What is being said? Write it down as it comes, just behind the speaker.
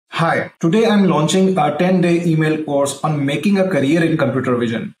Hi, today I'm launching a 10-day email course on making a career in computer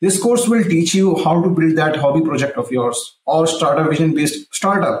vision. This course will teach you how to build that hobby project of yours, or start a vision-based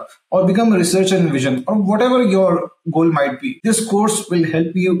startup, or become a researcher in vision, or whatever your goal might be. This course will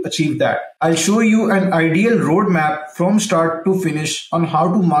help you achieve that. I'll show you an ideal roadmap from start to finish on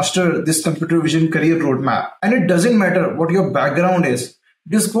how to master this computer vision career roadmap. And it doesn't matter what your background is.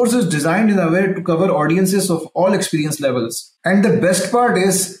 This course is designed in a way to cover audiences of all experience levels. And the best part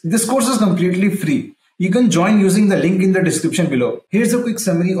is, this course is completely free. You can join using the link in the description below. Here's a quick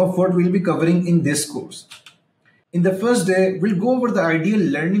summary of what we'll be covering in this course. In the first day, we'll go over the ideal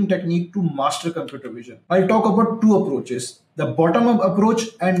learning technique to master computer vision. I'll talk about two approaches, the bottom-up approach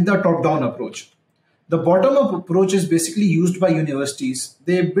and the top-down approach. The bottom-up approach is basically used by universities.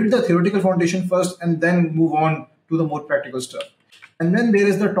 They build the theoretical foundation first and then move on to the more practical stuff. And then there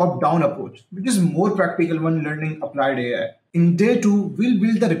is the top-down approach, which is more practical when learning applied AI. In day 2, we'll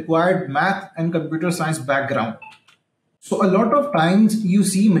build the required math and computer science background. So a lot of times you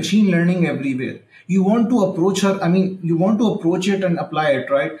see machine learning everywhere. You want to approach it and apply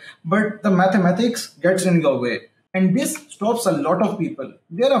it, right? But the mathematics gets in your way. And this stops a lot of people.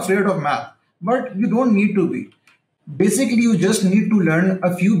 They're afraid of math, but you don't need to be. Basically, you just need to learn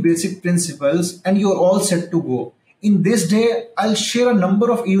a few basic principles and you're all set to go. In this day, I'll share a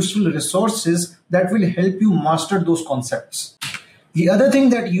number of useful resources that will help you master those concepts. The other thing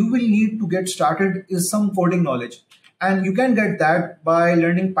that you will need to get started is some coding knowledge. And you can get that by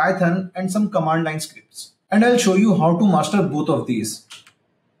learning Python and some command line scripts. And I'll show you how to master both of these.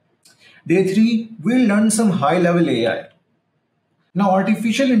 Day 3, we'll learn some high-level AI. Now,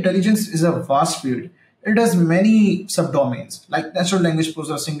 artificial intelligence is a vast field. It has many subdomains like natural language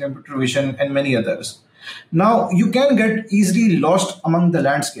processing, computer vision, and many others. Now, you can get easily lost among the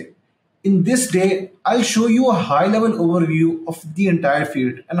landscape. In this day, I'll show you a high-level overview of the entire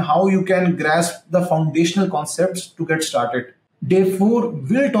field and how you can grasp the foundational concepts to get started. Day 4,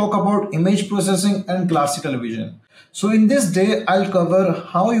 we'll talk about image processing and classical vision. So in this day, I'll cover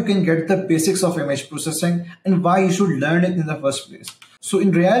how you can get the basics of image processing and why you should learn it in the first place. So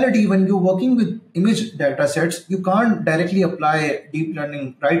in reality, when you're working with image datasets, you can't directly apply deep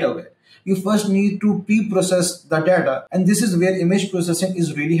learning right away. You first need to pre-process the data, and this is where image processing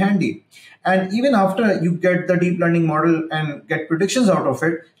is really handy. And even after you get the deep learning model and get predictions out of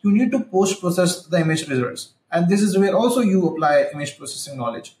it, you need to post-process the image results. And this is where also you apply image processing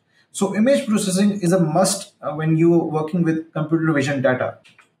knowledge. So image processing is a must when you're working with computer vision data.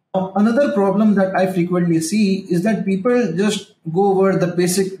 Another problem that I frequently see is that people just go over the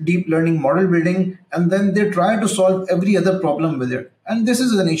basic deep learning model building and then they try to solve every other problem with it. And this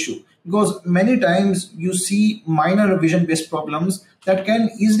is an issue because many times you see minor vision-based problems that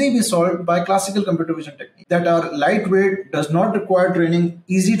can easily be solved by classical computer vision techniques that are lightweight, does not require training,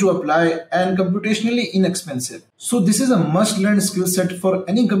 easy to apply, and computationally inexpensive. So this is a must-learn skill set for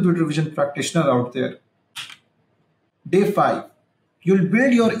any computer vision practitioner out there. Day 5. You'll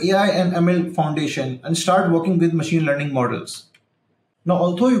build your AI and ML foundation and start working with machine learning models. Now,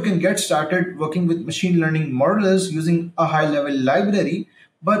 although you can get started working with machine learning models using a high-level library,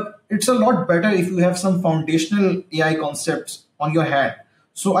 but it's a lot better if you have some foundational AI concepts on your hand.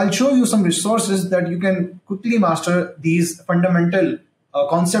 So I'll show you some resources that you can quickly master these fundamental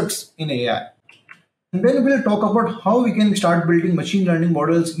concepts in AI. And then we'll talk about how we can start building machine learning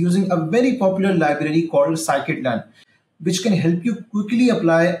models using a very popular library called scikit-learn, which can help you quickly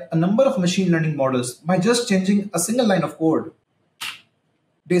apply a number of machine learning models by just changing a single line of code.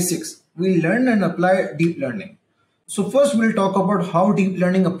 Day 6, we'll learn and apply deep learning. So first we'll talk about how deep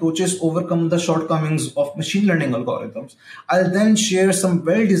learning approaches overcome the shortcomings of machine learning algorithms. I'll then share some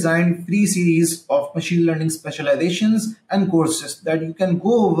well-designed free series of machine learning specializations and courses that you can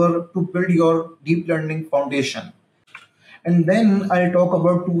go over to build your deep learning foundation. And then I'll talk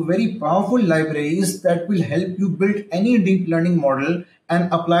about two very powerful libraries that will help you build any deep learning model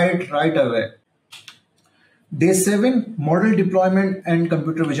and apply it right away. Day 7, model deployment and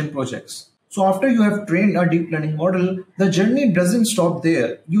computer vision projects. So after you have trained a deep learning model, the journey doesn't stop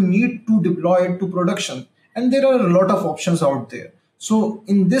there. You need to deploy it to production. And there are a lot of options out there. So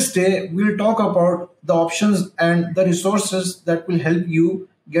in this day, we'll talk about the options and the resources that will help you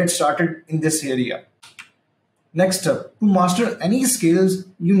get started in this area. Next up, to master any skills,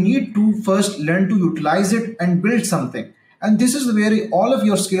 you need to first learn to utilize it and build something. And this is where all of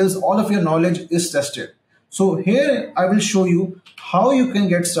your skills, all of your knowledge is tested. So here I will show you how you can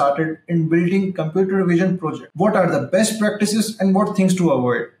get started in building computer vision project. What are the best practices and what things to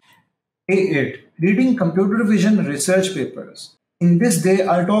avoid. Day 8, reading computer vision research papers. In this day,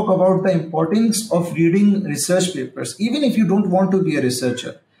 I'll talk about the importance of reading research papers, even if you don't want to be a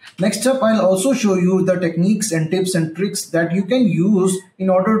researcher. Next up, I'll also show you the techniques and tips and tricks that you can use in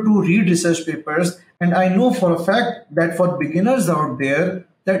order to read research papers. And I know for a fact that for beginners out there,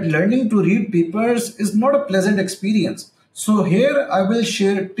 that learning to read papers is not a pleasant experience. So here I will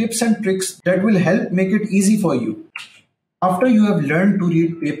share tips and tricks that will help make it easy for you. After you have learned to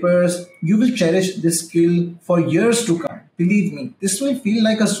read papers, you will cherish this skill for years to come. Believe me, this will feel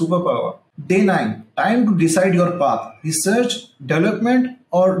like a superpower. Day 9. Time to decide your path: research, development,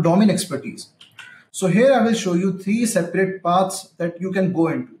 or domain expertise. So here I will show you 3 separate paths that you can go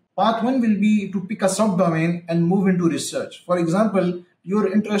into. Path 1 will be to pick a subdomain and move into research. For example,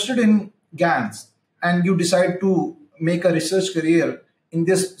 you're interested in GANs and you decide to make a research career in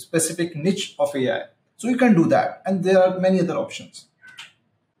this specific niche of AI. So you can do that, and there are many other options.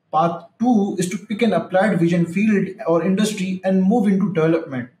 Path 2 is to pick an applied vision field or industry and move into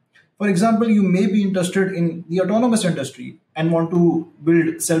development. For example, you may be interested in the autonomous industry and want to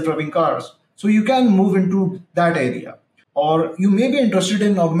build self-driving cars. So you can move into that area. Or you may be interested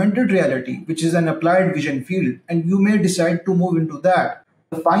in augmented reality, which is an applied vision field, and you may decide to move into that.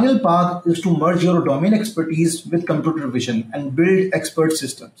 The final path is to merge your domain expertise with computer vision and build expert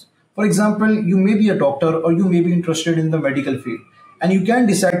systems. For example, you may be a doctor or you may be interested in the medical field, and you can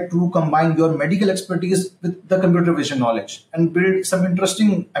decide to combine your medical expertise with the computer vision knowledge and build some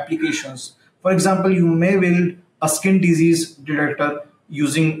interesting applications. For example, you may build a skin disease detector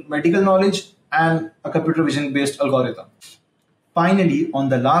using medical knowledge and a computer vision based algorithm. Finally, on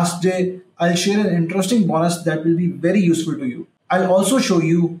the last day, I'll share an interesting bonus that will be very useful to you. I'll also show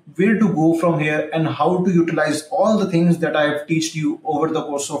you where to go from here and how to utilize all the things that I have taught you over the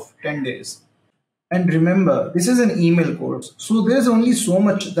course of 10 days. And remember, this is an email course, so there's only so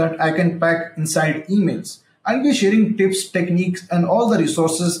much that I can pack inside emails. I'll be sharing tips, techniques, and all the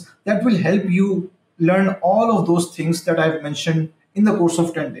resources that will help you learn all of those things that I've mentioned in the course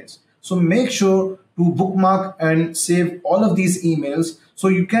of 10 days. So make sure to bookmark and save all of these emails so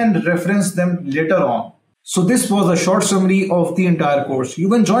you can reference them later on. So this was a short summary of the entire course. You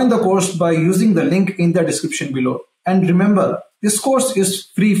can join the course by using the link in the description below. And remember, this course is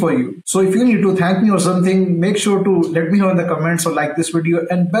free for you. So if you need to thank me or something, make sure to let me know in the comments or like this video.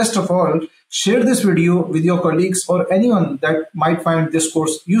 And best of all, share this video with your colleagues or anyone that might find this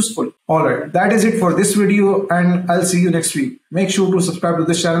course useful. Alright, that is it for this video, and I'll see you next week. Make sure to subscribe to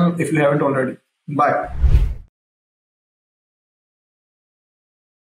this channel if you haven't already. Bye.